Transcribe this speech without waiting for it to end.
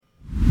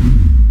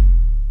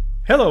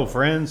Hello,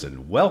 friends,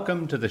 and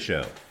welcome to the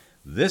show.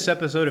 This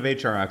episode of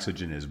HR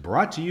Oxygen is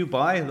brought to you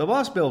by the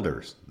Boss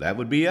Builders. That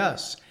would be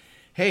us.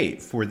 Hey,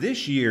 for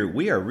this year,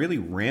 we are really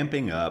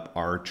ramping up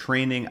our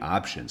training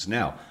options.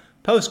 Now,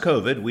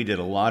 post-COVID, we did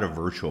a lot of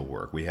virtual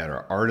work. We had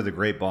our Art of the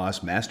Great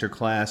Boss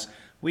Masterclass.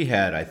 We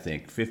had, I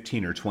think,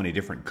 15 or 20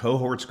 different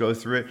cohorts go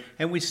through it,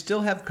 and we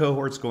still have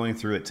cohorts going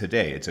through it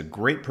today. It's a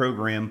great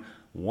program,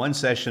 one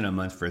session a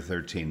month for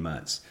 13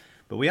 months.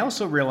 But we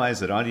also realize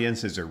that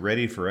audiences are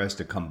ready for us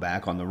to come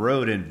back on the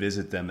road and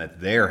visit them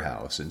at their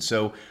house. And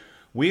so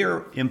we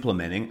are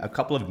implementing a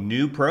couple of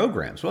new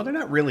programs. Well, they're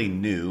not really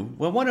new.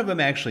 Well, one of them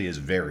actually is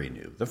very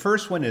new. The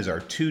first one is our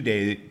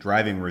 2-day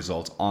driving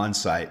results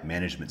on-site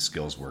management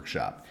skills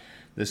workshop.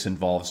 This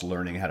involves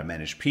learning how to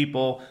manage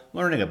people,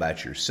 learning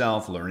about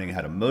yourself, learning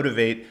how to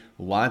motivate,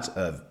 lots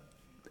of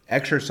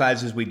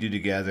exercises we do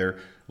together,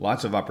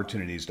 lots of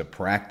opportunities to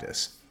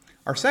practice.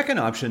 Our second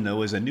option,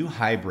 though, is a new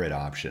hybrid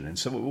option. And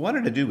so what we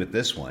wanted to do with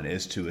this one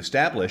is to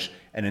establish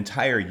an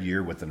entire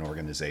year with an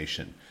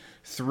organization.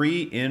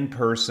 3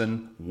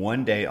 in-person,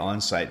 1-day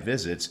on-site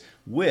visits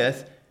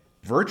with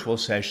virtual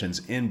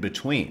sessions in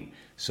between.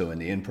 So in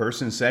the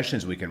in-person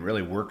sessions, we can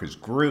really work as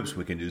groups.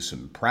 We can do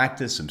some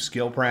practice, some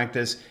skill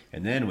practice,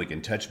 and then we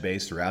can touch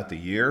base throughout the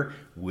year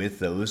with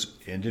those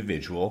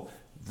individual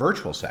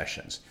virtual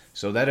sessions.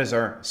 So that is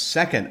our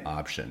second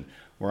option.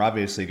 We're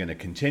obviously going to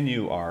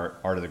continue our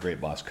Art of the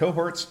Great Boss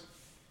cohorts,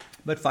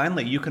 but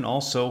finally, you can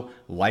also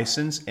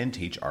license and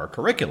teach our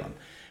curriculum.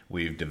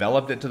 We've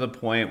developed it to the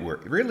point where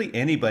really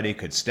anybody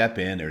could step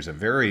in. There's a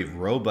very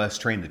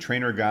robust Train the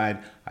Trainer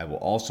guide. I will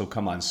also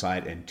come on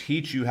site and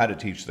teach you how to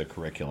teach the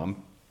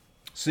curriculum,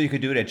 so you can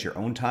do it at your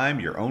own time,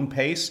 your own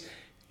pace,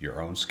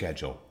 your own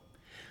schedule.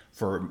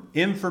 For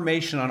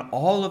information on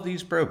all of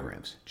these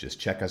programs, just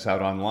check us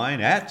out online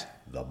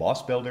at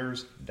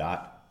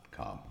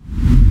thebossbuilders.com.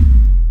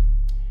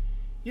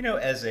 You know,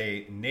 as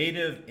a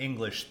native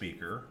English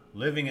speaker,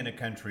 living in a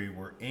country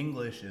where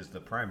English is the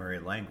primary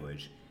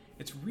language,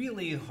 it's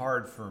really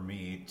hard for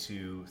me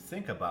to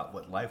think about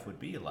what life would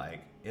be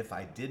like if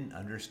I didn't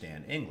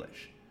understand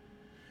English.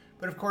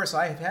 But of course,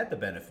 I have had the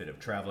benefit of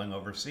traveling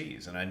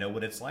overseas, and I know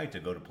what it's like to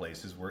go to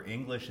places where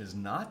English is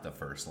not the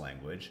first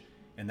language,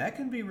 and that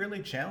can be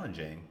really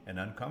challenging and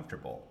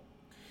uncomfortable.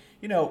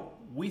 You know,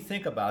 we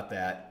think about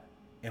that,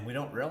 and we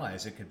don't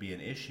realize it could be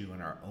an issue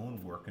in our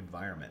own work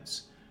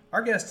environments.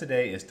 Our guest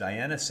today is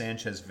Diana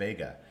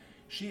Sanchez-Vega.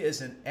 She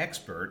is an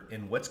expert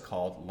in what's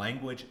called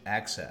language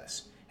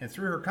access. And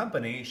through her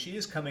company, she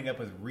is coming up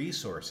with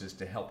resources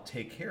to help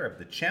take care of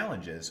the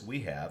challenges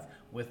we have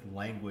with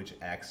language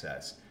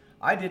access.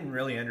 I didn't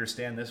really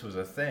understand this was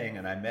a thing,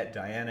 and I met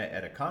Diana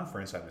at a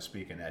conference I was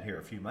speaking at here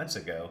a few months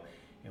ago.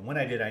 And when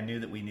I did, I knew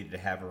that we needed to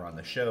have her on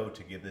the show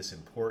to give this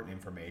important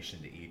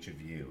information to each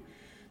of you.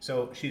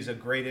 So she's a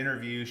great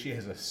interview. She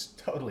has a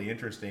totally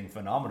interesting,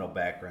 phenomenal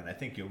background. I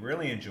think you'll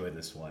really enjoy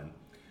this one.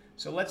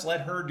 So let's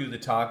let her do the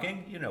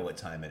talking. You know what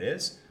time it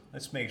is.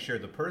 Let's make sure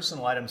the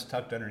personal items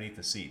tucked underneath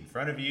the seat in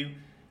front of you.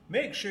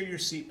 Make sure your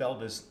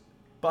seatbelt is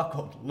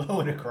buckled low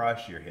and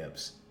across your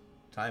hips.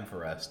 Time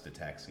for us to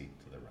taxi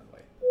to the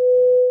runway.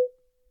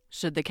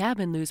 Should the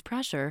cabin lose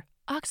pressure,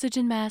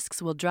 oxygen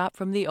masks will drop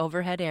from the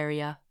overhead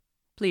area.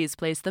 Please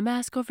place the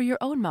mask over your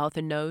own mouth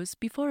and nose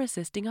before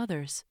assisting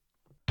others.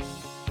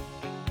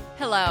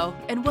 Hello,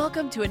 and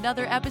welcome to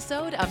another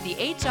episode of the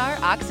HR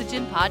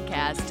Oxygen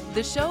Podcast,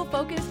 the show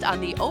focused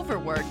on the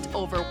overworked,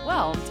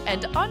 overwhelmed,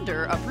 and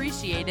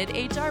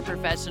underappreciated HR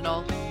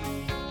professional.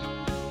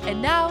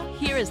 And now,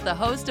 here is the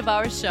host of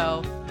our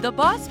show, the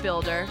Boss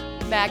Builder,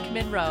 Mac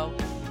Monroe.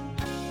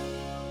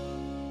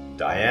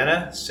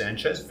 Diana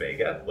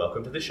Sanchez-Vega,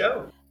 welcome to the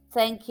show.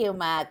 Thank you,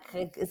 Mac.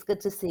 It's good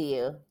to see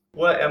you.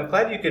 Well, I'm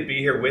glad you could be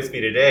here with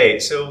me today.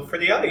 So for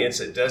the audience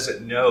that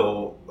doesn't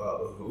know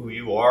who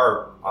you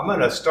are, I'm going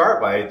to start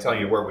by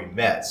telling you where we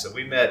met. So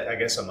we met, I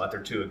guess, a month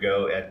or two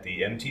ago at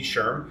the MT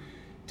Sherm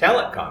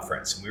Talent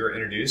Conference. We were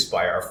introduced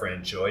by our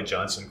friend Joy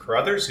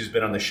Johnson-Carruthers, who's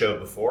been on the show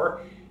before.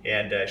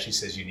 And she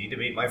says, you need to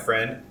meet my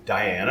friend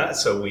Diana.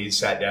 So we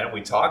sat down and we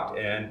talked,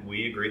 and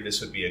we agreed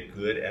this would be a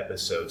good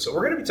episode. So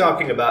we're going to be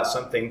talking about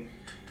something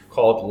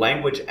called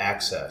language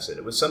access. And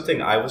it was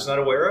something I was not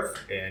aware of,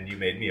 and you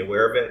made me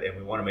aware of it, and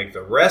we want to make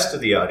the rest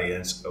of the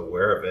audience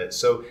aware of it.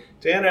 So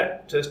Diana,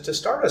 to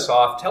start us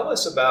off, tell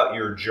us about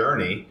your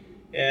journey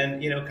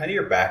and, kind of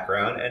your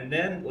background, and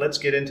then let's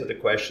get into the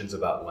questions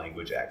about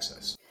language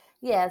access.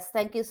 Yes,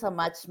 thank you so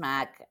much,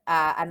 Mac.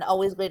 And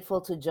always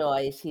grateful to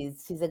Joy.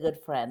 She's a good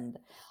friend.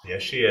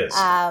 Yes, she is.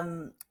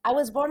 I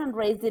was born and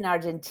raised in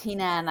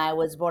Argentina, and I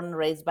was born and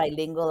raised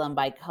bilingual and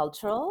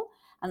bicultural.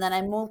 And then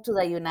I moved to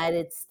the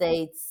United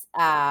States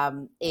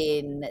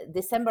in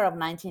December of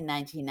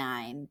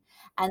 1999.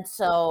 And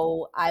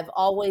so I've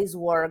always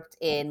worked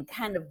in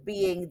kind of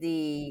being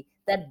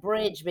that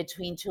bridge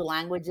between two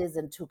languages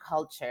and two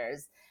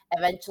cultures.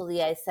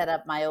 Eventually, I set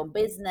up my own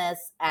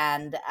business,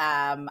 and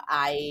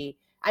I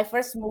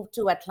first moved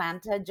to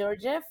Atlanta,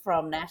 Georgia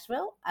from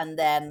Nashville, and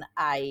then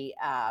I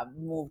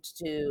moved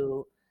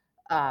to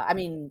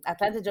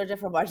Atlanta, Georgia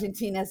from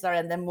Argentina,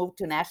 and then moved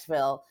to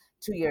Nashville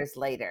 2 years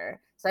later.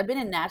 So I've been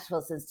in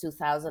Nashville since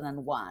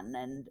 2001,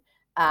 and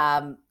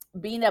um,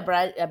 being a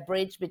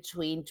bridge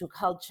between two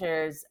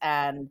cultures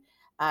and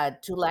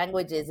two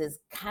languages is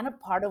kind of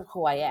part of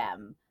who I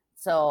am.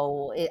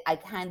 So I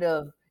kind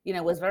of,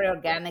 it was very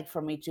organic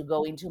for me to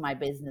go into my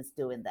business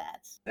doing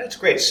that. That's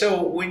great.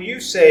 So when you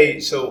say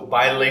so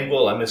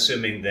bilingual, I'm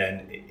assuming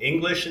then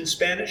English and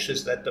Spanish,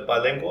 is that the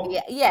bilingual?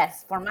 Yeah,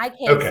 yes, for my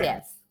case, Okay.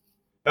 yes.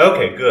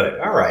 Okay, good.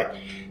 All right.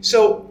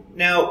 So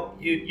now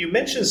you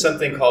mentioned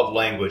something called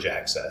language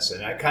access,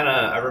 and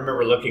I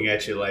remember looking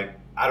at you like,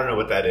 I don't know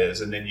what that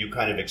is, and then you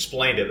kind of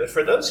explained it. But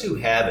for those who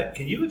haven't,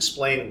 can you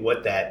explain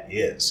what that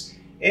is?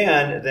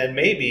 And then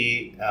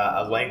maybe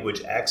a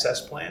language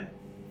access plan?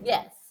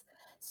 Yes.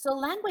 So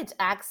language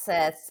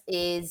access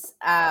is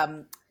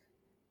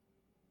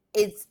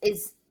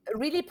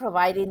really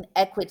providing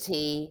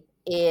equity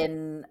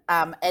in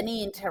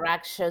any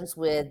interactions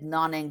with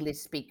non-English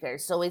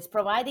speakers. So it's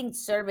providing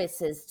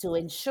services to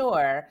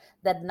ensure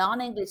that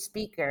non-English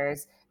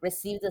speakers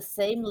receive the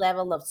same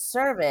level of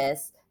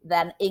service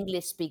than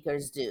English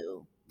speakers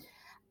do.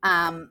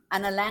 And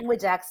a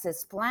language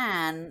access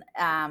plan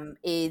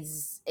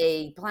is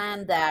a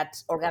plan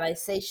that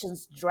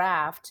organizations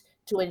draft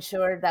to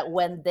ensure that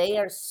when they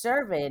are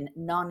serving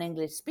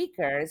non-English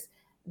speakers,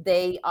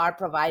 they are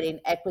providing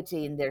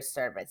equity in their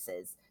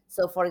services.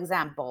 So, for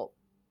example,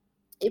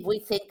 if we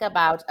think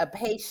about a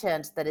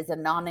patient that is a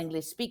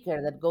non-English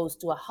speaker that goes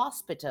to a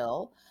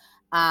hospital,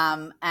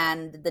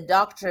 and the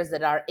doctors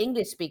that are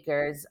English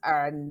speakers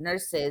or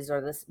nurses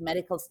or the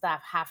medical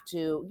staff have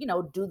to,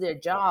 do their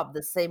job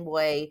the same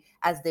way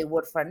as they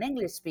would for an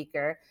English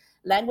speaker,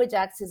 language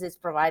access is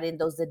providing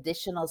those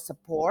additional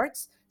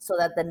supports so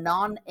that the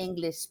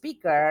non-English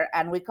speaker,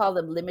 and we call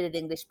them limited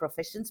English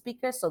proficient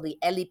speakers, so the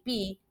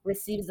LEP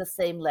receives the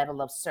same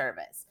level of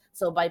service.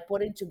 So by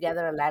putting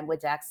together a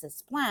language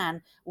access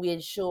plan, we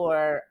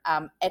ensure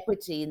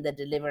equity in the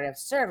delivery of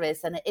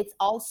service. And it's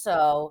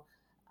also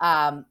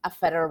a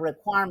federal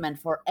requirement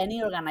for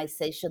any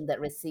organization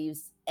that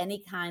receives any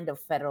kind of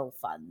federal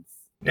funds.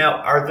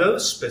 Now, are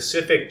those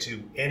specific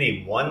to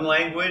any one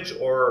language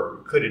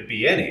or could it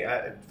be any?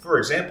 For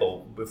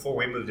example, before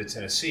we moved to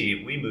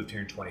Tennessee, we moved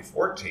here in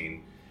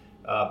 2014.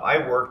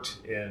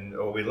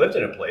 We lived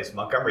in a place,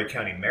 Montgomery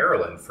County,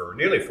 Maryland, for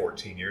nearly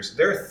 14 years.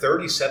 There are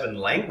 37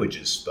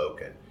 languages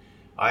spoken.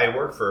 I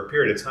worked for a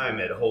period of time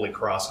at Holy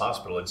Cross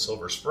Hospital in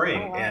Silver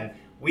Spring, Oh, wow. and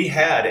we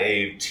had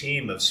a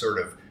team of sort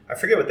of, I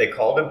forget what they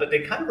called them, but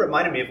they kind of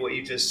reminded me of what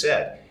you just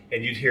said.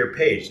 And you'd hear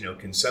Paige,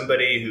 can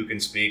somebody who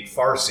can speak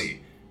Farsi,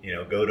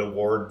 go to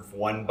Ward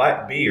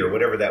 1B or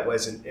whatever that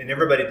was. And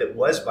everybody that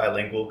was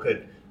bilingual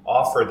could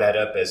offer that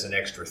up as an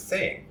extra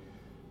thing.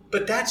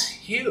 But that's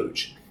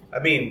huge. I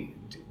mean,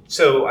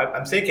 so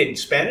I'm thinking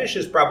Spanish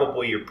is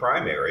probably your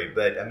primary,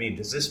 but I mean,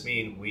 does this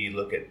mean we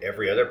look at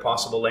every other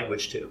possible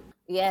language too?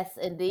 Yes,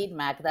 indeed,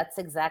 Mac. That's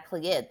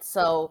exactly it.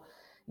 So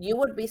you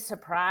would be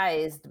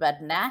surprised,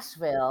 but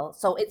Nashville,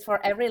 so it's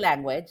for every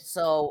language,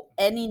 so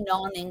any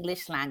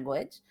non-English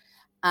language.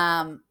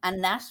 And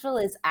Nashville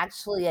is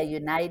actually a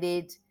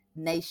United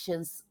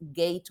Nations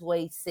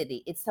gateway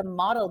city. It's a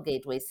model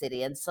gateway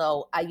city. And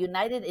so a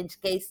United, in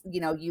case,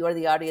 you are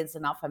the audience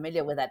and not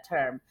familiar with that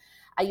term,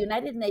 a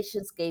United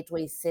Nations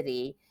gateway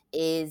city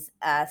is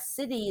a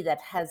city that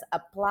has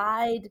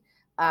applied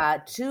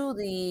to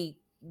the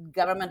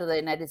government of the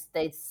United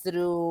States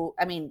to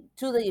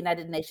the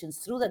United Nations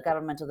through the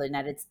government of the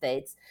United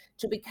States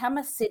to become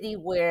a city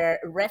where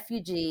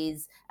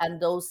refugees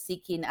and those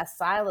seeking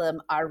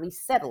asylum are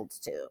resettled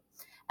to.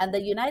 And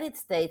the United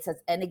States, at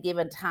any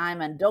given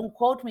time, and don't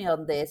quote me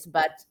on this,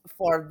 but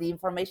for the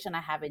information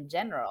I have in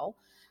general,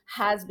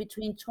 has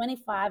between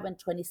 25 and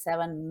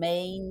 27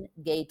 main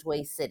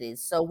gateway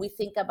cities. So we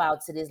think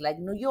about cities like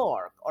New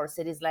York or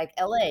cities like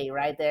LA,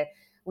 right there.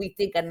 We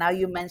think, and now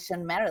you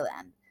mentioned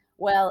Maryland.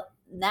 Well,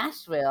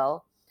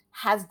 Nashville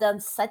has done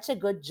such a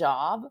good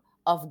job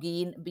of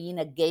being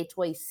a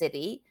gateway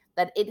city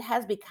that it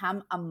has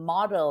become a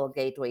model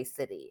gateway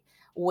city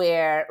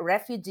where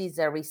refugees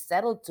are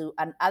resettled to,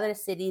 and other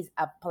cities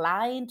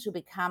applying to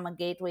become a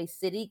gateway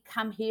city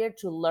come here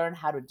to learn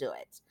how to do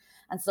it.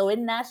 And so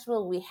in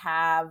Nashville, we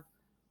have,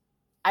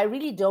 I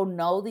really don't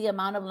know the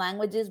amount of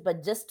languages,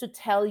 but just to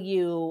tell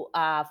you,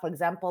 for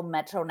example,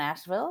 Metro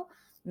Nashville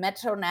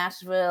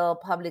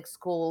public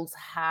schools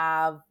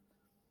have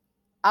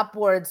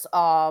upwards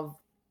of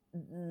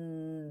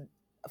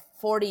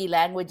 40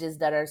 languages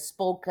that are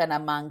spoken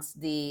amongst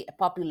the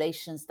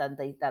populations that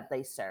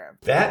they serve.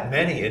 That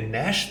many in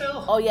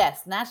Nashville? Oh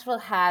yes, Nashville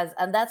has,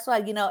 and that's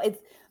why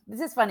this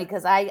is funny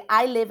because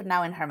I live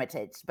now in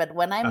Hermitage, but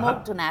when I Uh-huh.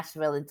 moved to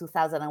Nashville in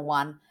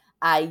 2001,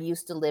 I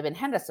used to live in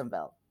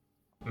Hendersonville.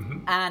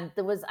 Hmm. And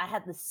I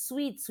had this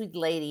sweet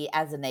lady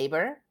as a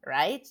neighbor,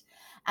 right?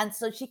 And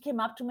so she came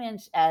up to me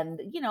and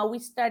we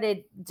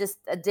started just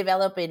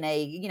developing a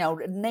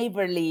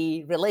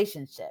neighborly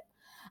relationship.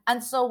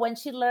 And so when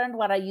she learned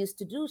what I used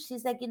to do,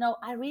 she's like,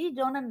 I really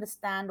don't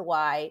understand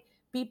why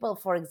people,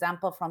 for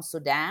example, from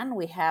Sudan,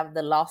 we have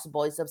the Lost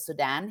Boys of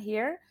Sudan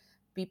here,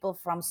 people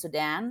from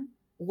Sudan,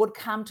 would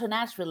come to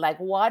Nashville. Like,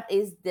 what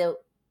is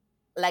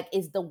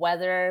is the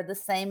weather the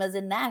same as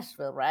in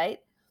Nashville, right?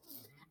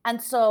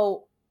 And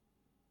so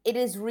it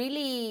is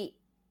really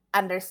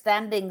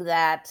understanding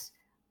that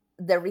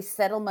the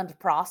resettlement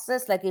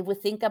process, like if we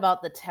think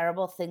about the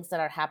terrible things that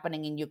are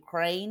happening in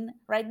Ukraine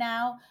right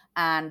now,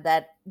 and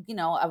that,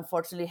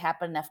 unfortunately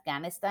happened in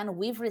Afghanistan,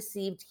 we've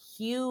received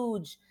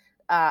huge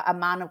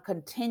amount of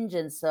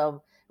contingents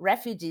of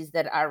refugees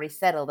that are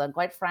resettled. And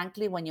quite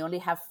frankly, when you only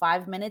have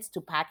 5 minutes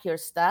to pack your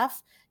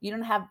stuff, you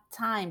don't have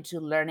time to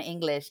learn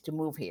English to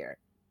move here.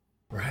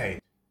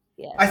 Right.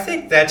 Yes. I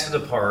think that's the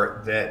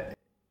part that,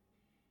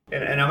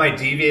 and I might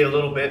deviate a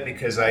little bit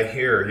because I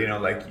hear,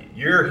 like,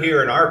 you're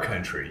here in our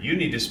country, you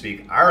need to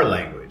speak our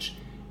language.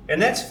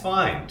 And that's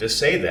fine to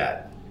say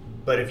that.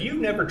 But if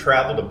you've never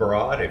traveled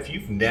abroad, if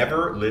you've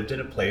never lived in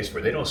a place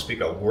where they don't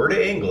speak a word of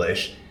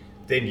English,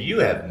 then you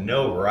have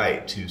no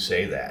right to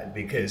say that,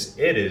 because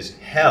it is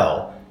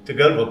hell to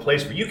go to a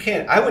place where you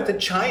can't. I went to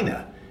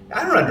China.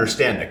 I don't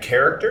understand the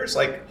characters.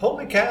 Like,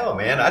 holy cow,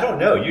 man, I don't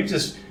know.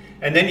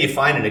 And then you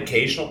find an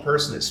occasional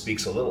person that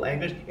speaks a little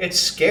English. It's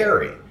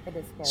scary. It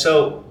is scary.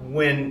 So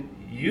when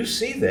you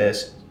see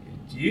this,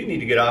 you need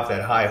to get off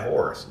that high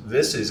horse.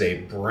 This is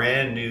a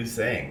brand new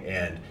thing,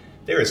 and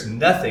there is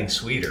nothing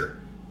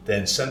sweeter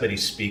than somebody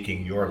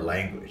speaking your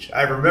language.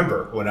 I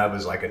remember when I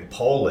was like in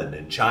Poland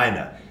and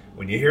China,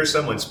 when you hear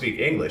someone speak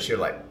English, you're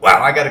like,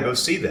 wow, I got to go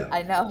see them.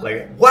 I know.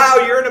 Like, wow,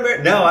 you're an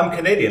American. No, I'm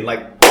Canadian.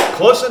 Like,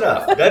 close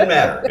enough. Doesn't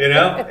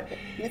matter,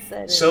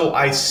 Yes, So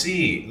I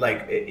see,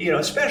 like,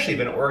 especially if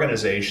an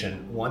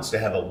organization wants to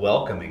have a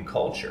welcoming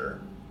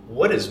culture,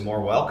 what is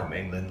more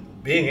welcoming than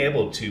being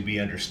able to be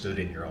understood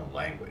in your own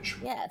language?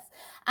 Yes.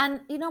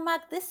 And,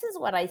 Mac, this is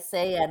what I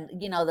say. And,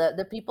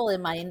 the people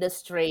in my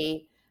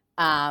industry,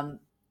 when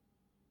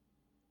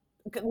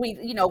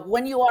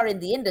you are in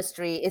the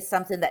industry, it's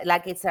something that,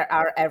 like, it's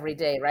our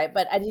everyday, right?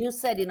 But as you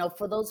said,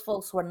 for those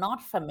folks who are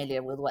not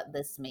familiar with what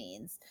this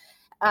means,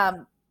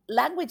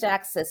 language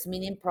access,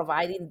 meaning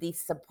providing these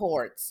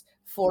supports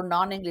for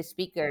non-English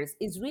speakers,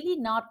 is really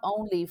not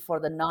only for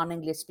the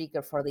non-English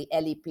speaker, for the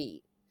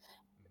LEP.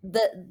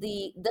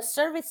 The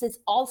service is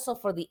also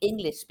for the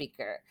English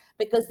speaker,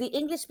 because the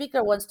English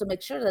speaker wants to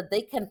make sure that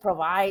they can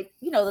provide,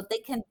 that they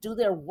can do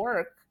their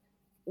work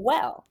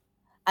well.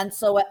 And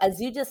so,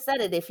 as you just said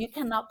it, if you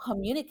cannot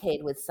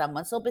communicate with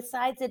someone, so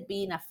besides it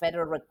being a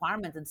federal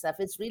requirement and stuff,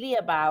 it's really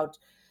about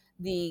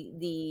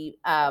the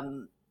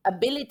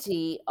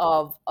ability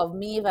of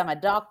me, if I'm a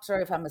doctor,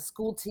 if I'm a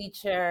school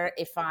teacher,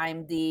 if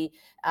I'm the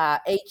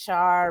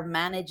HR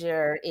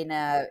manager in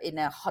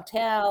a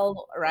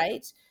hotel,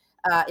 right?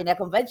 In a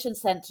convention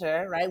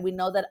center, right? We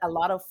know that a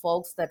lot of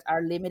folks that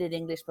are limited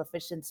English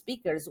proficient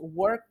speakers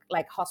work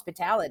like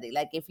hospitality.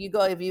 Like if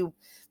you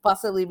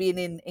possibly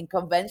been in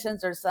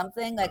conventions or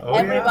something, like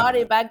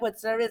everybody, banquet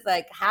service,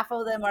 like half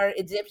of them are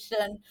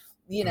Egyptian,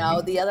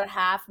 the other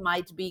half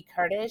might be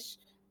Kurdish.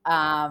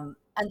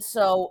 And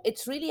so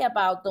it's really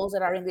about those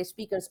that are English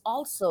speakers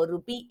also to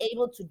be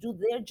able to do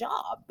their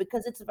job,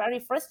 because it's very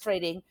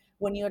frustrating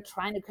when you're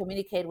trying to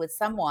communicate with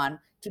someone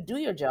to do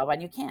your job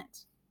and you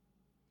can't.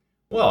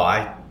 Well,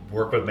 I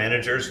work with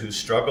managers who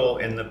struggle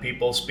and the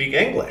people speak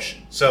English.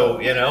 So,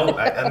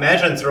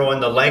 imagine throwing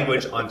the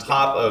language on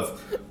top of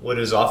what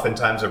is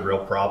oftentimes a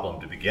real problem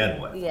to begin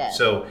with. Yeah.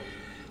 So,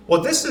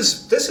 well, this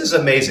is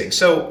amazing.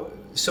 So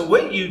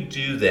what you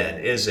do then,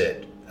 is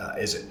it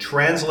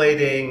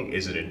translating?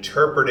 Is it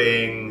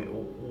interpreting?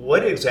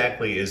 What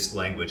exactly is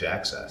language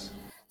access?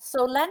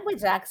 So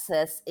language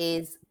access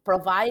is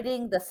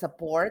providing the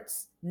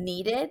supports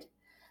needed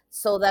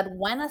so that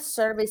when a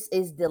service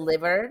is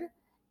delivered,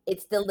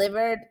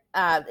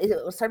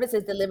 service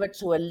is delivered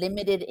to a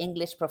limited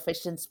English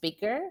proficient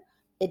speaker.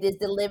 It is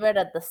delivered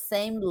at the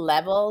same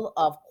level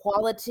of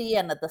quality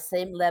and at the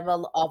same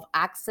level of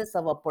access,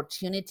 of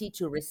opportunity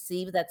to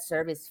receive that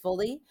service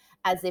fully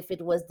as if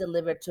it was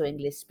delivered to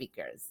English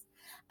speakers.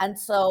 And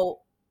so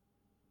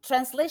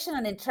translation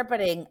and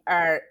interpreting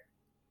are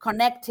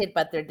connected,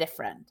 but they're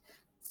different.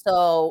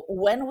 So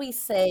when we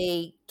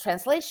say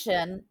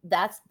translation,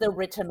 that's the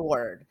written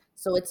word.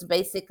 So it's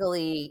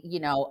basically,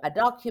 a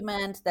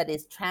document that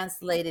is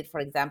translated, for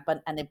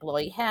example, an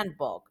employee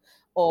handbook,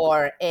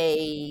 or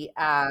let's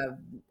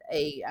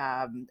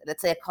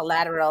say a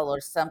collateral or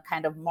some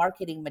kind of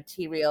marketing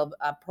material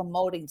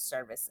promoting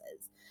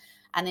services.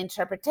 An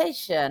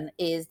interpretation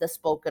is the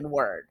spoken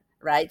word,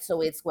 right?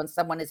 So it's when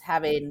someone is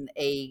having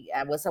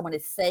when someone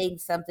is saying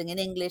something in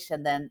English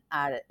and then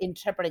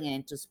interpreting it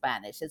into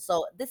Spanish. And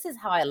so this is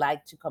how I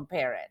like to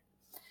compare it.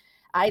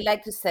 I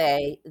like to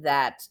say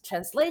that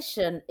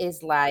translation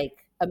is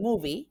like a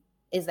movie,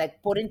 is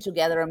like putting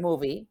together a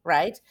movie,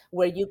 right?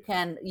 Where you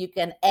can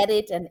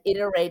edit and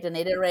iterate,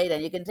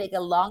 and you can take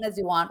as long as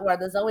you want, where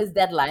there's always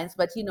deadlines,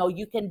 but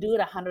you can do it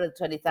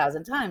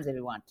 120,000 times if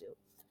you want to.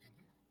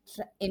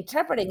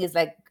 Interpreting is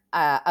like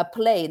a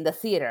play in the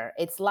theater.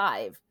 It's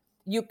live.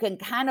 You can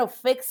kind of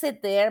fix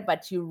it there,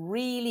 but you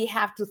really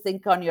have to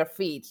think on your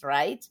feet,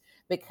 right?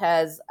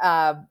 Because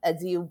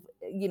as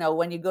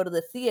when you go to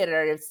the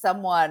theater, if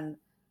someone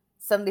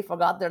suddenly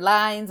forgot their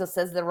lines or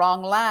says the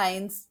wrong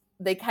lines,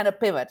 they kind of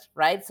pivot,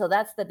 right? So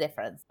that's the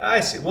difference.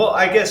 I see. Well,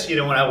 I guess, when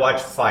I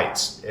watch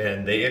fights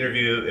and they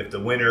interview, if the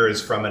winner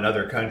is from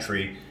another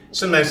country,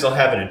 sometimes they'll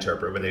have an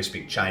interpreter when they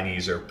speak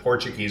Chinese or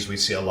Portuguese. We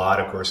see a lot,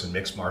 of course, in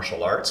mixed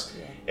martial arts.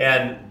 Yeah.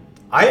 And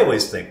I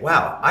always think,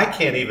 wow, I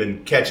can't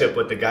even catch up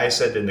what the guy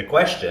said in the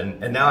question,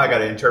 and now I got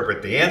to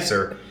interpret the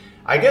answer.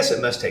 I guess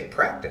it must take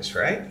practice,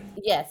 right?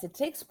 Yes, it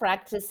takes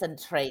practice and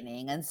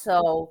training. And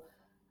so,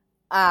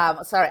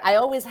 sorry, I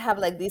always have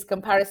like these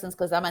comparisons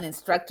because I'm an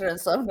instructor, and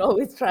so I'm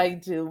always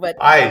trying to. But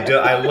I do.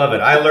 I love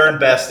it. I learn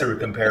best through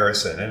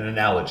comparison and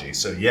analogy.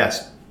 So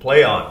yes,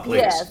 play on,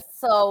 please. yes,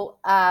 so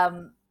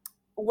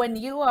when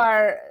you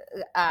are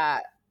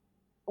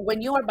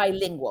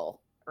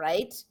bilingual,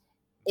 right?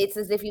 It's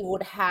as if you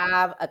would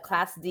have a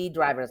Class D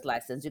driver's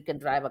license. You can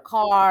drive a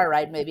car,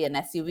 right? Maybe an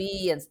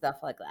SUV and stuff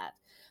like that.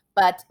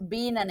 But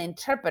being an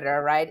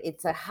interpreter, right?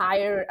 It's a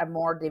higher, a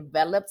more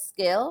developed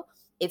skill.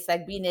 It's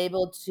like being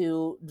able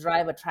to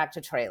drive a tractor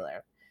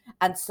trailer.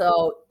 And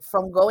so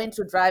from going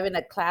to driving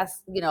a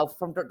class,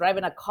 from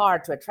driving a car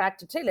to a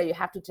tractor trailer, you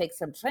have to take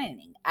some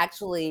training.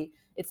 Actually,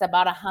 it's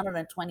about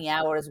 120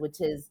 hours,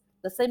 which is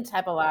the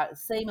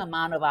same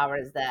amount of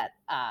hours that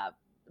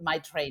my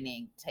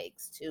training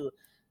takes to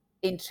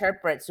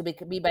interpret, so we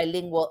can be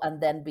bilingual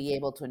and then be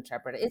able to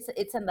interpret it.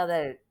 It's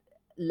another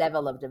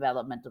level of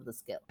development of the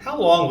skill. How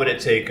long would it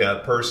take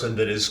a person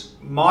that is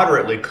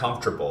moderately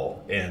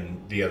comfortable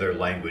in the other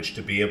language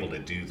to be able to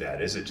do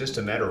that? Is it just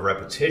a matter of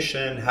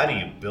repetition? How do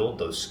you build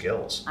those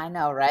skills? I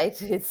know,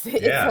 right? It's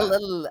a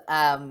little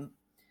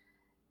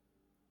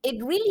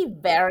it really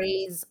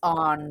varies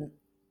on,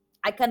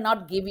 I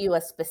cannot give you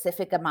a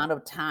specific amount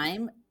of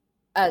time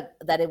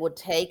that it would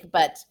take,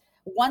 but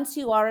once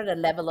you are at a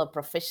level of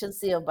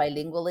proficiency of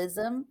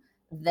bilingualism,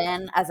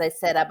 then, as I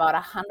said, about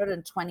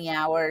 120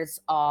 hours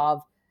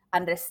of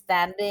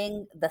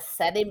understanding the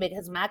setting,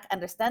 because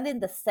understanding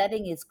the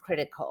setting is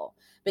critical,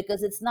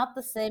 because it's not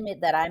the same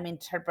that I'm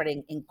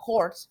interpreting in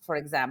court, for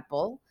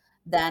example,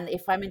 than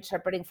if I'm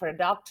interpreting for a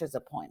doctor's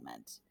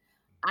appointment.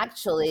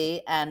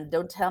 Actually, and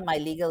don't tell my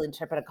legal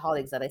interpreter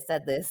colleagues that I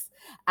said this,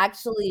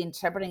 actually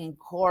interpreting in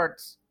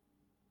court,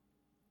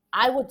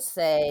 I would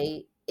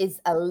say, is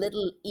a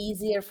little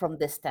easier from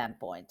this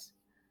standpoint.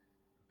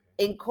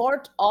 In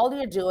court, all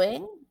you're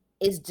doing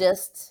is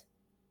just,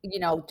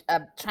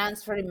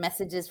 transferring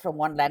messages from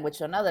one language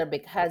to another,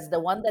 because the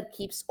one that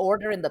keeps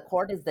order in the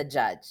court is the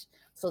judge.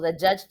 So the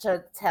judge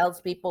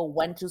tells people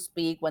when to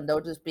speak, when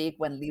not to speak,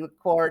 when leave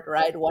court,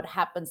 right? What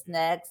happens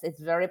next? It's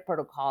very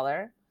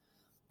protocolar.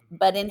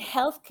 But in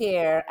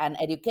healthcare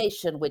and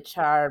education, which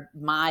are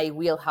my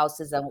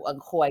wheelhouses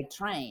and who I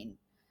train,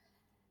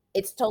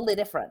 it's totally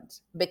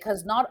different,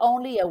 because not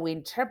only are we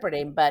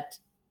interpreting, but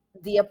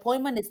the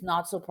appointment is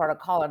not so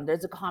protocol, and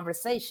there's a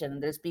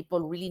conversation. There's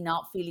people really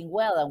not feeling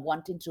well and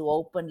wanting to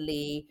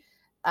openly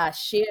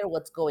share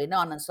what's going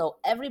on. And so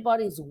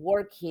everybody's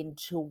working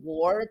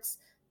towards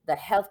the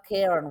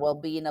healthcare and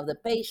well-being of the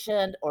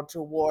patient, or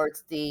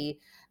towards the,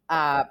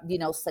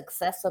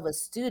 success of a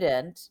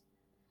student.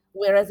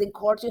 Whereas in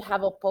court, you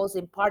have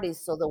opposing parties,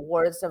 so the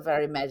words are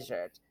very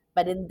measured.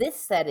 But in this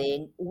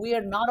setting, we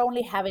are not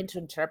only having to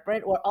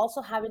interpret, we're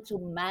also having to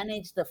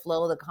manage the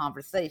flow of the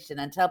conversation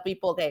and tell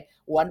people, okay,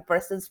 one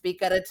person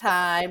speak at a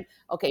time.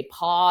 Okay,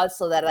 pause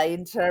so that I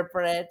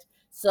interpret.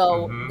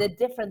 So the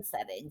different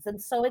settings.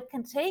 And so it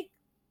can take,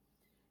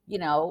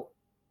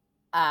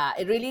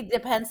 it really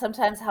depends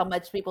sometimes how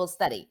much people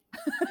study.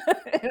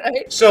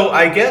 Right? So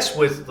I guess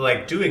with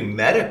like doing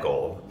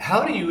medical,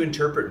 how do you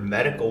interpret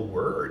medical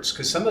words?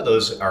 Because some of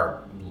those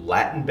are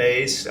Latin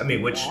based,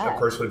 which of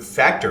course would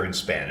factor in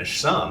Spanish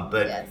some,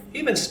 but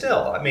even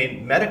still,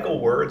 medical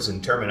words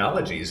and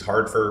terminology is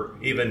hard for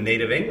even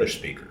native English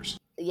speakers.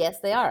 Yes,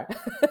 they are.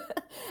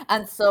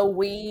 And so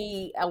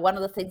one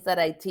of the things that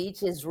I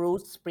teach is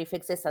roots,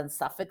 prefixes, and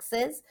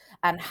suffixes,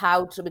 and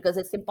how to, because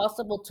it's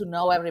impossible to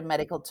know every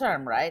medical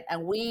term, right?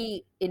 And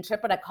we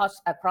interpret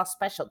across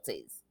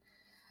specialties.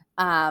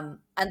 And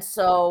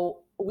so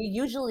we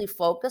usually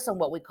focus on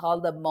what we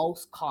call the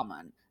most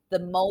common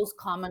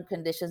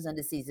conditions and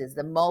diseases,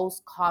 the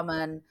most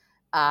common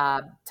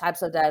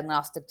types of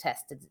diagnostic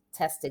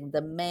testing,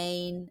 the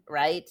main,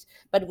 right?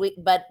 But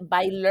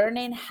by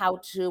learning how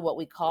to, what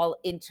we call,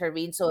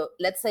 intervene. So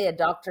let's say a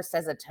doctor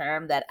says a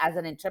term that as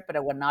an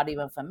interpreter we're not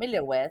even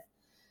familiar with.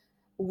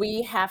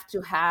 We have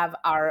to have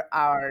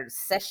our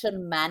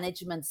session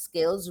management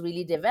skills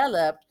really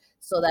developed,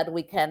 so that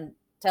we can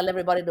tell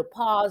everybody to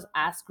pause,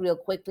 ask real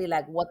quickly,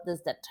 like, what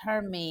does that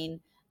term mean?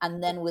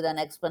 And then with an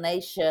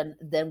explanation,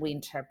 then we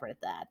interpret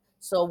that.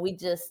 So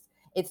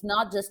it's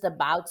not just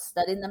about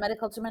studying the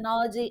medical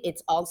terminology,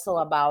 it's also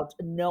about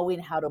knowing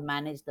how to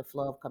manage the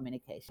flow of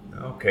communication.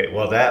 Okay,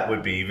 well, that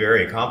would be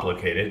very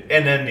complicated.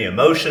 And then the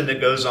emotion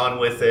that goes on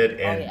with it.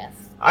 And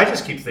I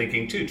just keep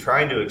thinking too,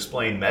 trying to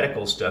explain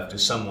medical stuff to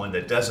someone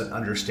that doesn't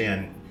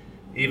understand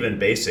even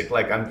basic,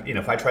 like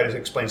if I try to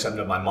explain something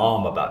to my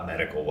mom about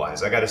medical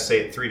wise, I got to say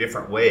it 3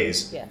 different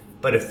ways. Yeah.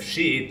 But if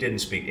she didn't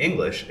speak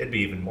English, it'd be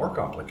even more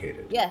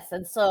complicated. Yes,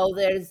 and so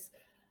there's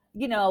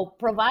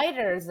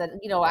providers that,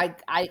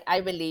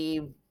 I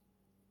believe,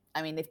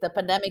 I mean, if the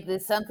pandemic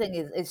did something,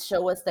 is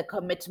show us the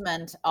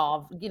commitment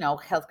of,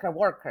 healthcare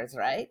workers,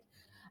 right?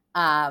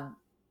 Um,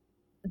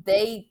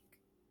 they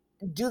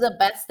do the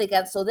best they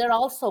can. So they're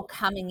also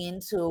coming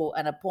into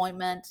an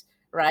appointment,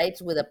 right,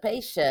 with a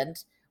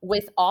patient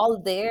with all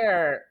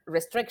their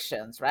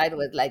restrictions, right?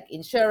 With like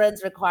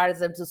insurance requires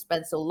them to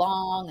spend so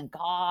long and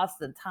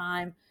cost and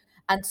time.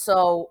 And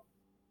so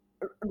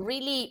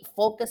really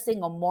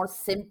focusing on more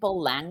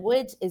simple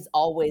language is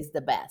always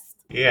the best.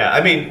 Yeah,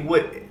 I mean, I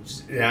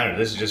don't know,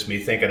 this is just me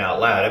thinking out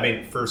loud. I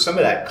mean, for some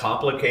of that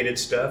complicated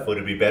stuff, would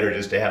it be better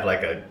just to have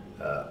like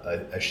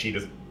a sheet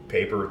of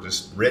paper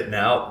just written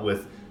out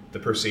with the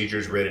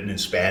procedures written in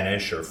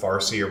Spanish or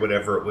Farsi or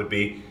whatever it would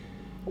be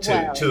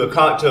to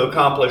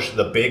accomplish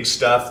the big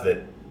stuff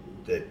that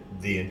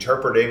the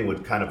interpreting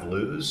would kind of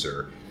lose?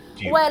 Or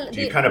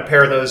do you kind of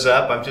pair those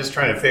up? I'm just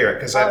trying to figure it,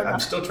 because I'm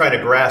still trying to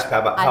grasp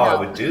how I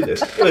would do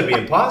this. It would be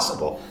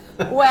impossible.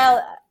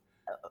 Well,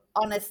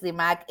 honestly,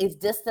 Mac, it's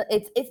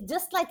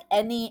just like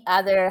any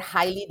other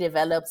highly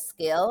developed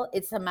skill.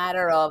 It's a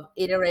matter of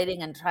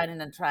iterating and trying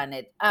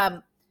it.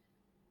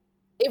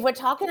 If we're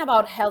talking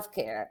about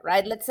healthcare,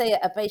 right? Let's say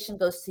a patient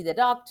goes to see the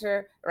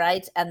doctor,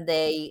 right? And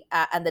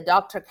and the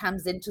doctor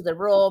comes into the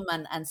room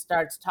and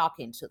starts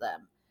talking to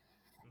them.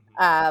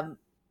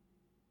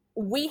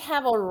 We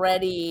have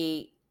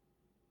already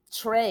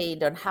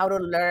trained on how to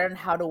learn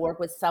how to work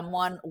with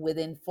someone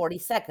within 40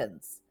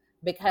 seconds,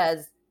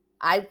 because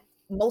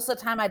most of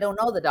the time I don't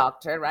know the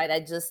doctor, right? I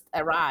just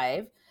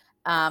arrive.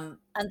 And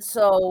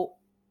so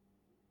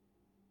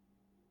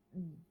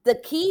the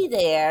key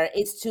there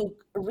is to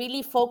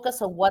really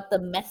focus on what the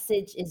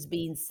message is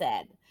being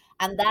said.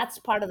 And that's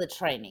part of the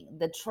training.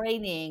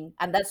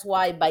 And that's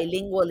why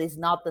bilingual is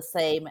not the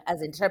same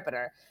as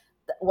interpreter.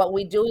 What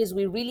we do is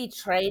we really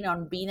train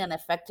on being an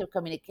effective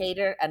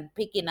communicator and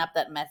picking up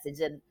that message.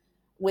 And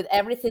with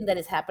everything that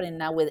is happening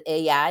now with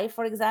AI,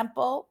 for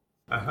example,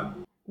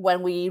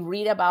 when we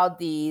read about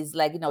these,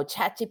 like,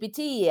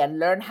 ChatGPT and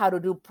learn how to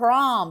do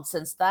prompts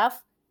and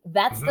stuff,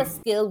 that's the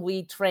skill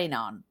we train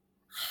on.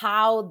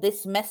 How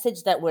this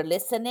message that we're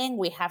listening,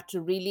 we have to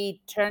really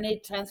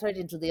transfer it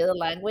into the other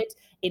language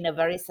in a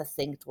very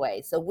succinct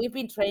way. So we've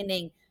been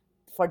training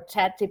for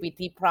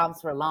ChatGPT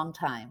prompts for a long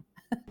time.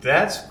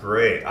 That's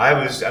great.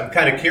 I'm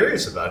kind of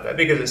curious about that,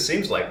 because it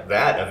seems like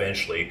that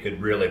eventually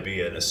could really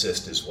be an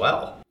assist as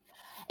well.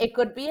 It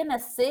could be an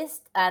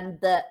assist, and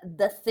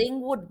the thing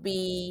would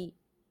be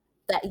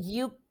that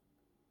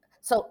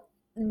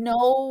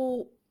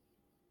no,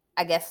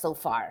 I guess so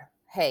far,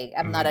 hey,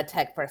 I'm not a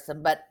tech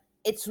person, but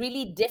it's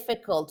really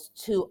difficult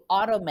to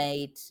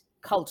automate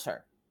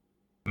culture.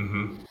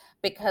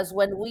 Because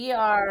when we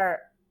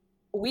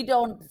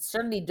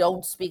certainly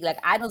don't speak, like,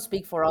 I don't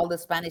speak for all the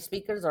Spanish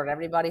speakers or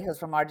everybody who's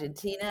from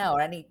Argentina or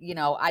any,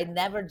 I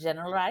never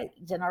generalize,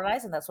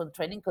 and that's what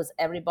training, because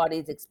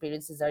everybody's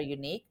experiences are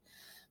unique.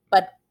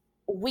 But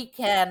we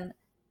can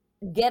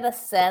get a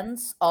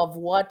sense of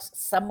what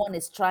someone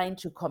is trying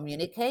to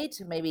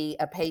communicate, maybe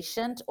a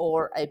patient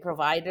or a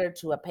provider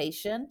to a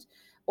patient,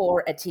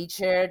 or a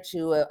teacher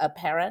to a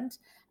parent,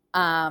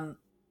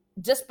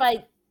 just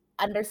by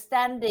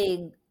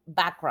understanding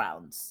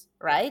backgrounds,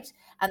 right?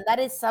 And that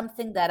is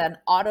something that an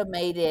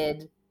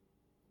automated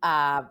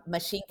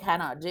machine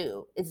cannot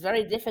do. It's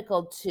very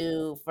difficult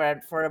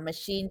for a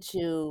machine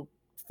to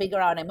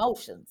figure out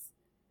emotions,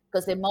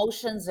 because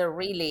emotions are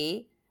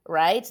really,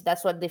 right?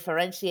 That's what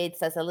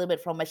differentiates us a little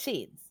bit from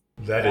machines.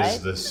 That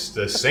is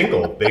the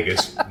single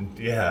biggest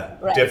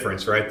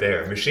difference right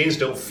there. Machines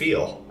don't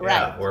feel,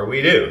 where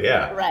we do,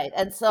 Right.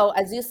 And so,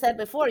 as you said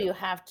before, you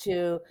have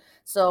to.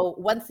 So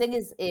one thing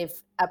is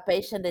if a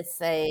patient is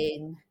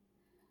saying,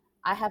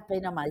 I have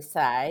pain on my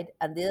side,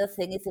 and the other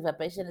thing is if a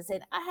patient is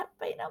saying, I have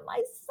pain on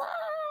my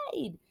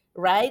side,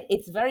 right?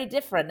 It's very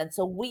different. And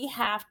so we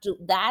have to,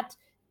 that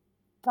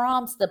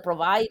prompts the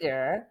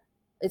provider.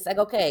 It's like,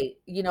 okay,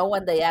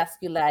 when they ask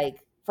you,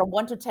 like, from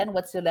 1 to 10,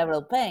 what's your level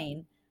of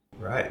pain?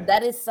 Right.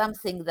 That is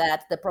something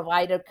that the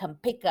provider can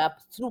pick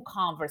up through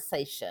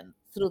conversation,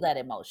 through that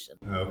emotion.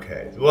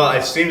 Okay. Well,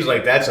 it seems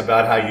like that's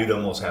about how you'd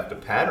almost have to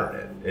pattern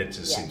it. It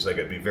just seems like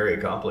it'd be very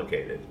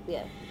complicated.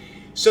 Yeah.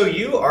 So do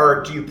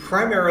you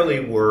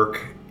primarily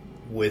work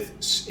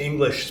with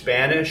English,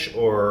 Spanish,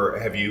 or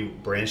have you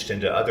branched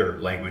into other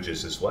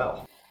languages as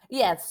well?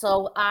 Yeah,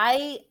 so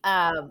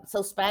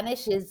so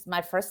Spanish is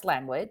my first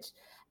language,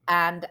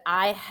 and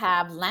I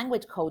have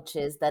language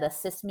coaches that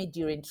assist me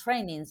during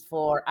trainings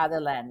for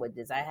other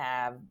languages.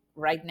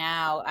 Right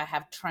now, I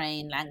have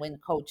trained language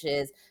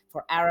coaches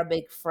for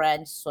Arabic,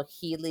 French,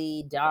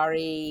 Swahili,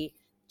 Dari,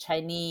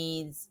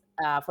 Chinese,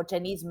 for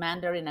Chinese,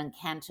 Mandarin, and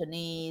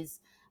Cantonese.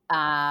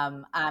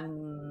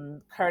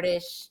 I'm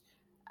Kurdish.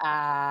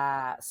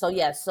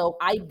 So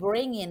I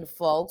bring in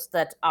folks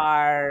that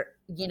are,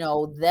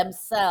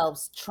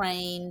 themselves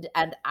trained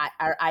and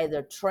are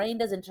either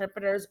trained as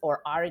interpreters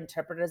or are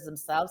interpreters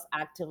themselves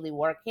actively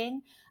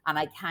working. And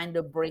I kind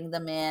of bring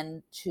them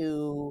in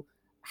to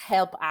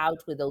help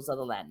out with those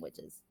other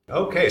languages.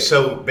 Okay,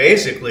 so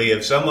basically,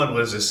 if someone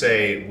was to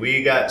say,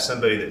 we got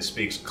somebody that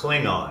speaks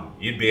Klingon,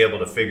 you'd be able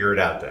to figure it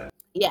out then.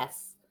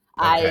 Yes,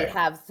 I Okay.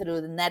 have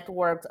through the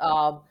network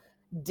of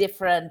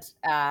different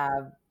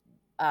uh,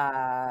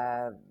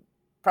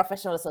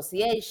 professional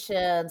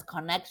associations,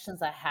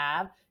 connections I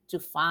have to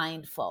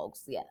find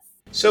folks. Yes.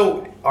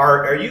 So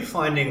are you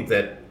finding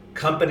that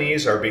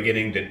companies are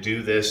beginning to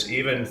do this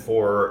even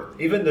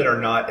that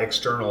are not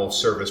external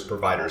service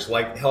providers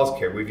like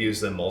healthcare? We've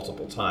used them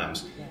multiple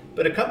times. Yeah.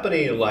 But a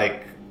company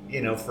like,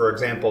 for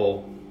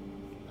example,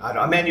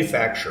 a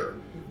manufacturer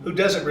who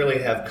doesn't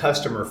really have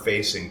customer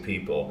facing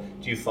people,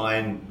 do you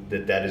find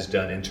that that is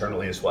done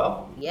internally as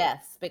well?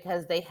 Yes,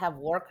 because they have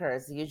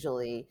workers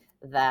usually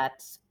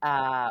that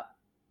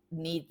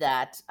need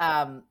that.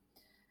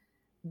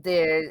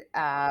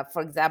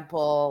 For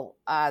example,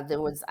 I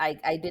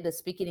did a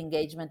speaking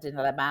engagement in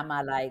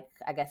Alabama, like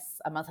I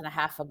guess a month and a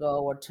half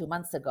ago or 2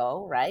 months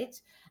ago, right?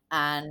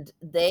 And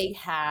they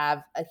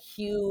have a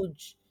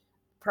huge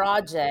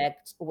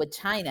project with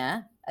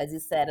China, as you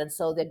said, and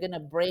so they're going to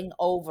bring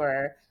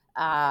over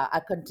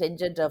a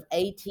contingent of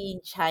 18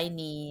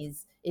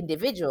 Chinese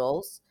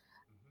individuals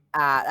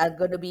are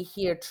going to be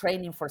here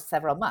training for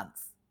several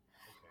months.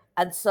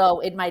 And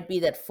so it might be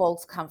that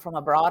folks come from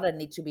abroad and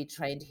need to be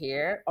trained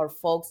here, or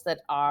folks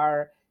that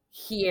are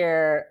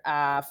here.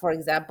 For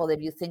example,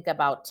 if you think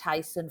about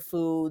Tyson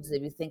Foods,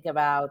 if you think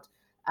about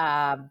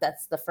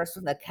that's the first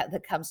one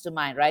that comes to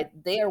mind, right?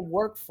 Their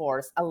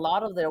workforce, a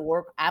lot of their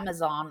work,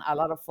 Amazon, a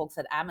lot of folks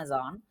at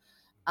Amazon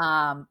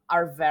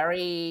are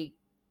very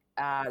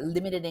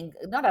limited in,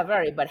 not a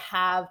very, but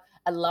have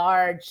a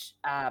large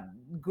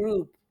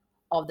group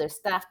of their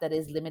staff that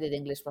is limited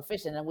English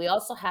proficient. And we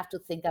also have to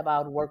think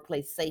about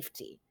workplace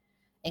safety.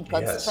 In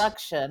Yes.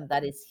 construction,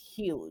 that is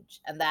huge,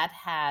 and that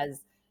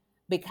has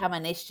become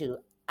an issue.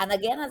 And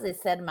again, as I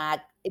said,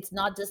 Mac, it's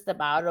not just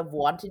about of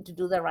wanting to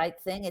do the right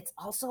thing; it's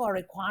also a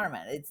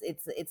requirement.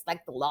 It's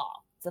like the law;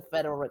 it's a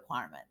federal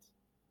requirement.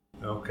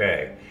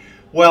 Okay.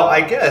 Well,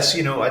 I guess,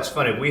 it's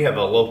funny. We have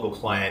a local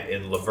client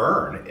in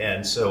Laverne.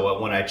 And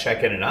so when I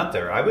check in and out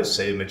there, I would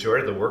say the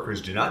majority of the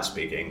workers do not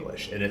speak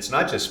English. And it's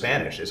not just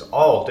Spanish, it's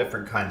all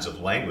different kinds of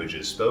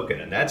languages spoken.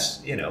 And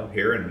that's,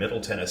 here in Middle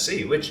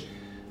Tennessee, which,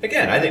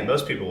 again, I think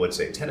most people would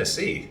say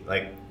Tennessee.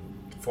 Like,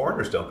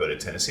 foreigners don't go to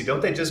Tennessee.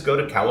 Don't they just go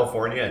to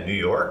California and New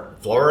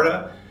York,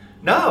 Florida?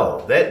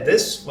 No,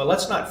 well,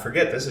 let's not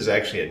forget, this is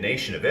actually a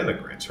nation of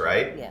immigrants,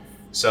 right? Yes.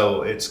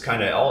 So it's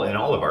kind of all in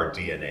all of our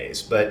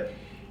DNAs. But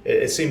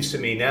it seems to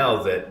me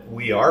now that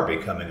we are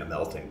becoming a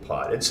melting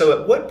pot. And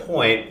so at what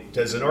point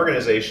does an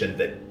organization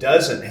that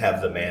doesn't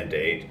have the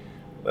mandate,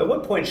 at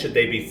what point should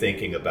they be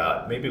thinking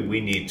about maybe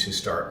we need to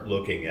start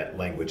looking at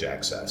language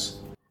access?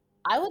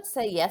 I would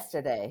say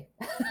yesterday.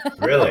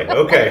 Really?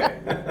 Okay.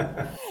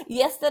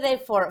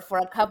 Yesterday for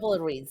a couple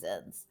of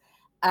reasons.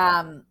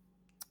 Um,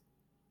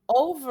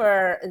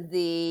 Over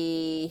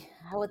I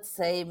would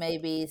say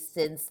maybe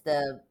since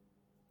the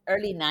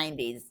early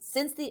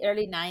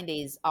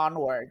 90s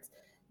onwards,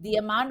 the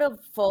amount of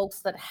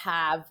folks that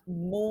have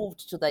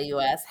moved to the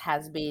US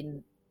has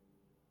been,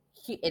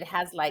 it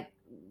has like,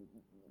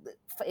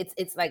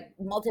 it's like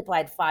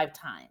multiplied 5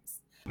 times.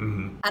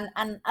 Hmm.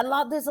 And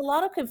there's a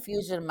lot of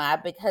confusion,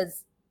 Matt,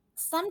 because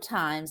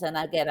sometimes, and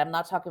again, I'm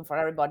not talking for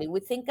everybody, we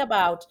think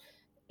about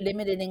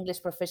limited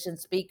English proficient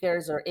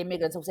speakers or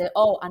immigrants who say,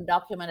 oh,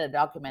 undocumented,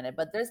 documented.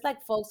 But there's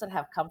like folks that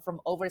have come from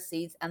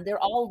overseas and they're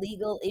all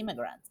legal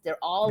immigrants. They're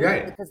all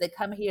Right. because they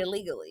come here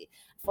legally.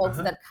 Folks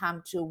Uh-huh. that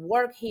come to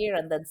work here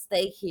and then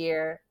stay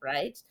here,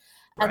 right?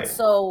 And Right.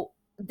 so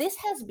this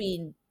has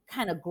been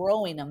kind of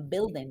growing and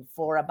building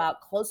for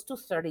about close to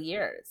 30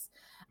 years.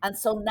 And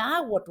so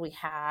now what we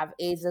have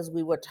is, as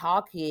we were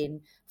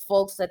talking,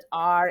 folks that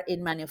are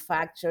in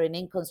manufacturing,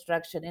 in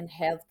construction, in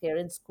healthcare,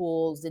 in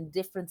schools, in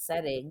different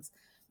settings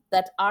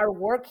that are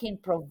working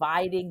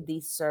providing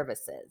these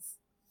services.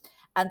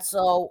 And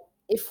so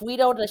if we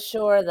don't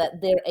assure that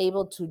they're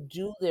able to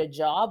do their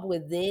job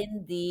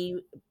within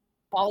the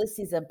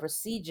policies and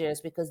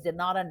procedures because they're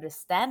not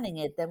understanding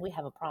it, then we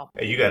have a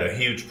problem. You got a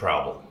huge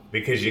problem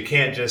because you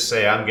can't just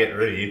say, I'm getting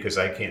rid of you because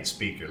I can't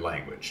speak your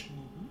language.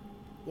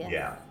 Mm-hmm. Yes.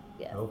 Yeah.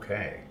 Yes.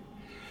 Okay.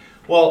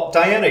 Well,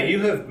 Diana,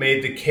 you have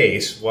made the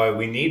case why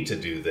we need to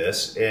do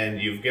this,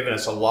 and you've given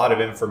us a lot of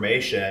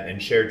information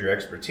and shared your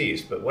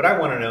expertise. But what I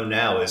want to know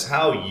now is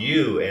how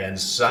you and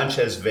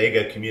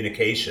Sanchez-Vega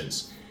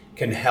Communications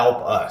can help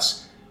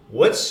us.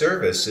 What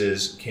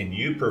services can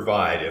you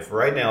provide? If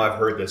right now I've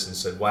heard this and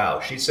said,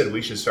 wow, she said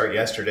we should start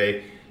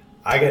yesterday,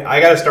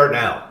 I got to start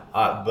now,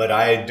 but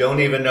I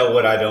don't even know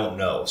what I don't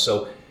know.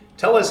 So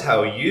tell us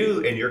how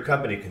you and your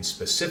company can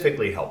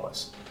specifically help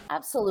us.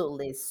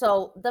 Absolutely.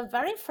 So the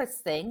very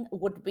first thing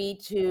would be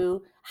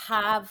to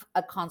have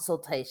a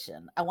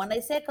consultation. And when I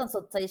say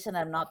consultation,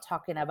 I'm not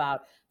talking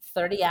about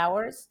 30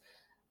 hours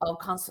of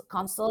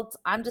consult.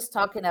 I'm just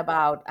talking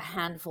about a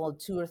handful,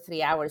 2 or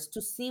 3 hours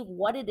to see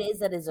what it is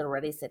that is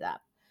already set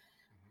up.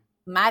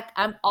 Mac,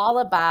 I'm all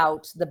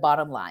about the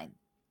bottom line.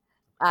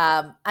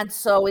 And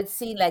so it's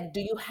seen like, do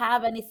you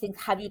have anything?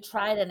 Have you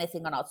tried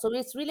anything or not? So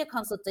it's really a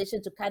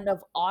consultation to kind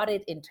of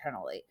audit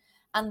internally.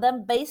 And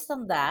then based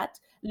on that,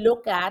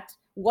 look at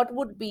what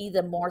would be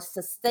the more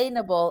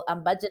sustainable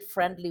and budget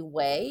friendly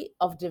way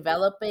of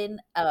developing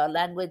a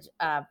language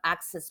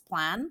access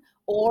plan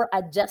or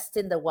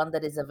adjusting the one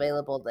that is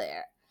available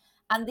there.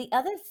 And the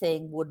other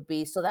thing would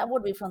be, so that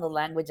would be from the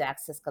language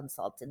access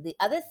consultant. The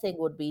other thing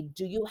would be,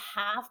 do you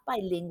have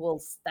bilingual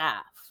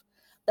staff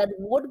that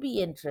would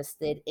be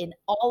interested in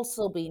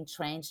also being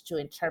trained to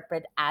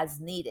interpret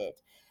as needed?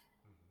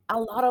 A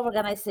lot of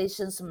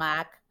organizations,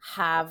 Mac,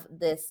 have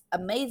this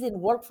amazing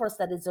workforce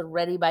that is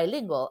already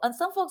bilingual. And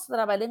some folks that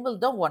are bilingual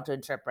don't want to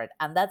interpret,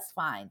 and that's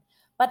fine.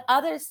 But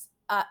others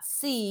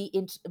see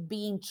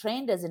being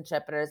trained as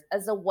interpreters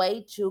as a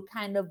way to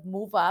kind of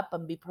move up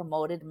and be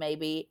promoted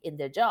maybe in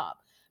their job.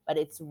 But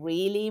it's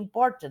really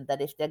important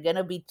that if they're going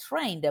to be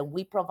trained, and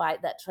we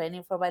provide that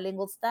training for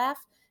bilingual staff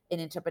in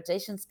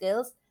interpretation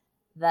skills,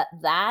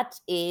 that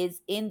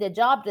is in the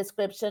job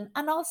description,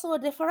 and also a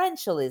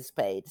differential is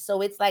paid.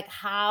 So it's like,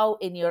 how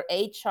in your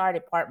HR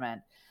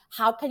department,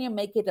 how can you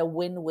make it a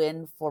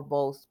win-win for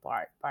both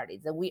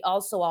parties? And we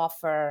also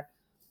offer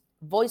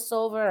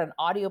voiceover and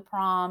audio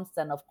prompts,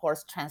 and of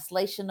course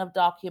translation of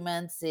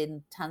documents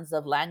in tons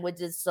of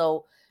languages.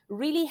 So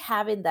really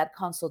having that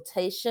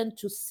consultation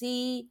to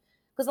see,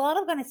 because a lot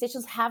of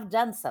organizations have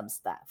done some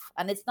stuff,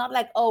 and it's not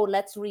like, oh,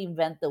 let's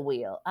reinvent the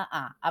wheel.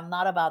 I'm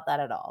not about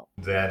that at all.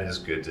 That is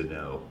good to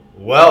know.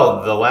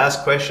 Well, the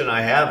last question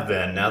I have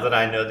then, now that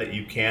I know that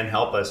you can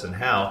help us, and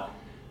how,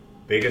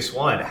 biggest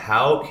one,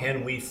 how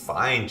can we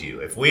find you?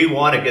 If we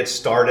want to get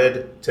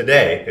started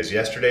today, because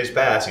yesterday's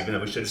past, even though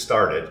we should have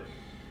started,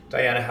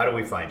 Diana, how do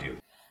we find you?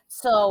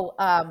 So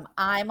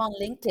I'm on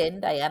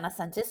LinkedIn, Diana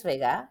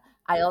Sanchez-Vega.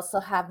 I also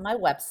have my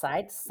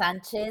website,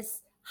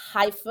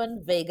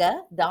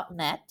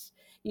 Sanchez-Vega.net.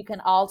 You can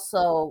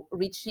also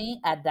reach me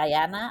at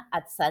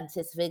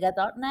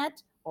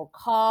Diana@Sanchez-Vega.net, or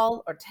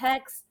call or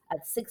text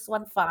at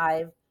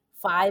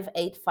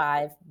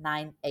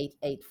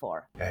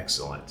 615-585-9884.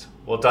 Excellent.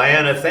 Well,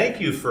 Diana, thank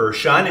you for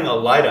shining a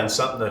light on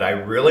something that I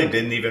really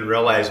didn't even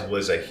realize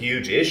was a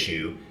huge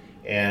issue.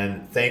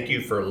 And thank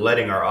you for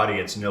letting our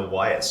audience know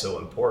why it's so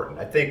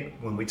important. I think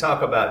when we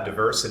talk about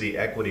diversity,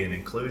 equity, and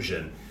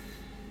inclusion,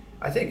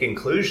 I think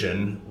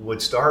inclusion would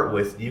start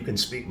with, you can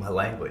speak my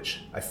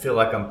language. I feel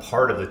like I'm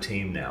part of the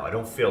team now. I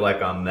don't feel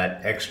like I'm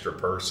that extra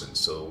person.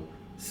 So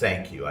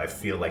thank you. I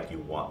feel like you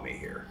want me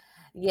here.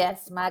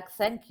 Yes, Mac,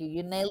 thank you.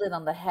 You nailed it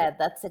on the head.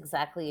 That's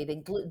exactly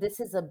it. This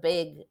is a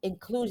big,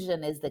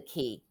 inclusion is the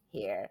key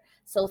here.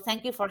 So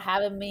thank you for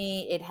having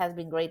me. It has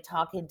been great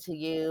talking to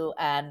you,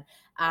 and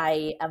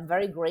I am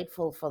very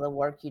grateful for the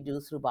work you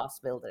do through Boss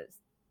Builders.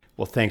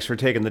 Well, thanks for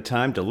taking the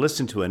time to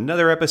listen to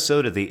another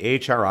episode of the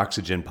HR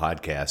Oxygen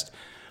podcast.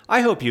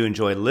 I hope you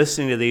enjoy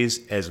listening to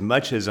these as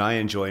much as I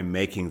enjoy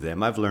making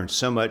them. I've learned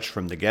so much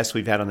from the guests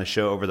we've had on the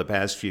show over the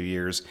past few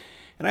years,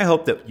 and I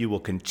hope that you will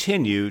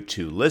continue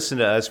to listen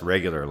to us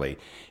regularly.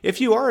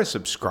 If you are a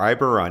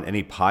subscriber on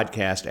any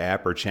podcast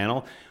app or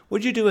channel,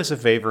 would you do us a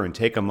favor and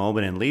take a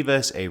moment and leave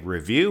us a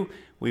review?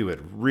 We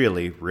would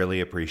really, really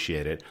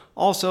appreciate it.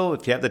 Also,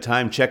 if you have the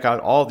time, check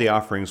out all the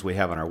offerings we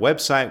have on our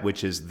website,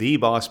 which is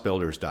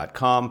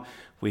thebossbuilders.com.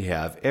 We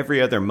have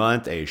every other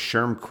month a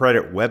SHRM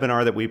credit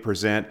webinar that we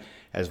present,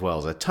 as well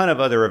as a ton of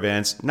other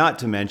events, not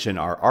to mention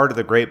our Art of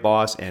the Great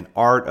Boss and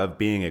Art of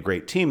Being a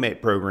Great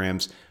Teammate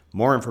programs.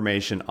 More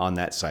information on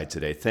that site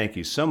today. Thank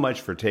you so much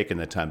for taking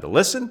the time to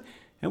listen,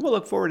 and we'll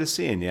look forward to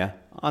seeing you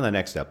on the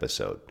next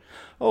episode.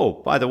 Oh,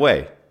 by the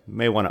way, you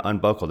may want to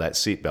unbuckle that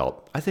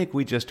seatbelt. I think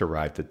we just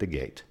arrived at the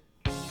gate.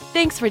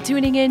 Thanks for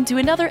tuning in to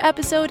another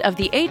episode of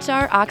the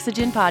HR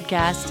Oxygen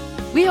podcast.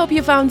 We hope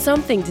you found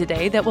something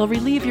today that will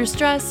relieve your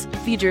stress,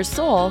 feed your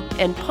soul,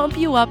 and pump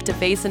you up to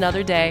face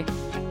another day.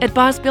 At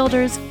Boss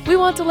Builders, we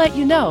want to let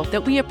you know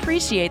that we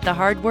appreciate the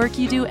hard work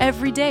you do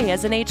every day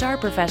as an HR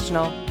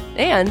professional.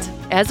 And,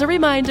 as a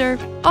reminder,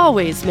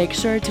 always make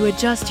sure to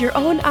adjust your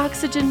own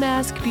oxygen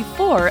mask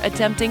before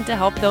attempting to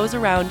help those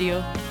around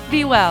you.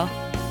 Be well.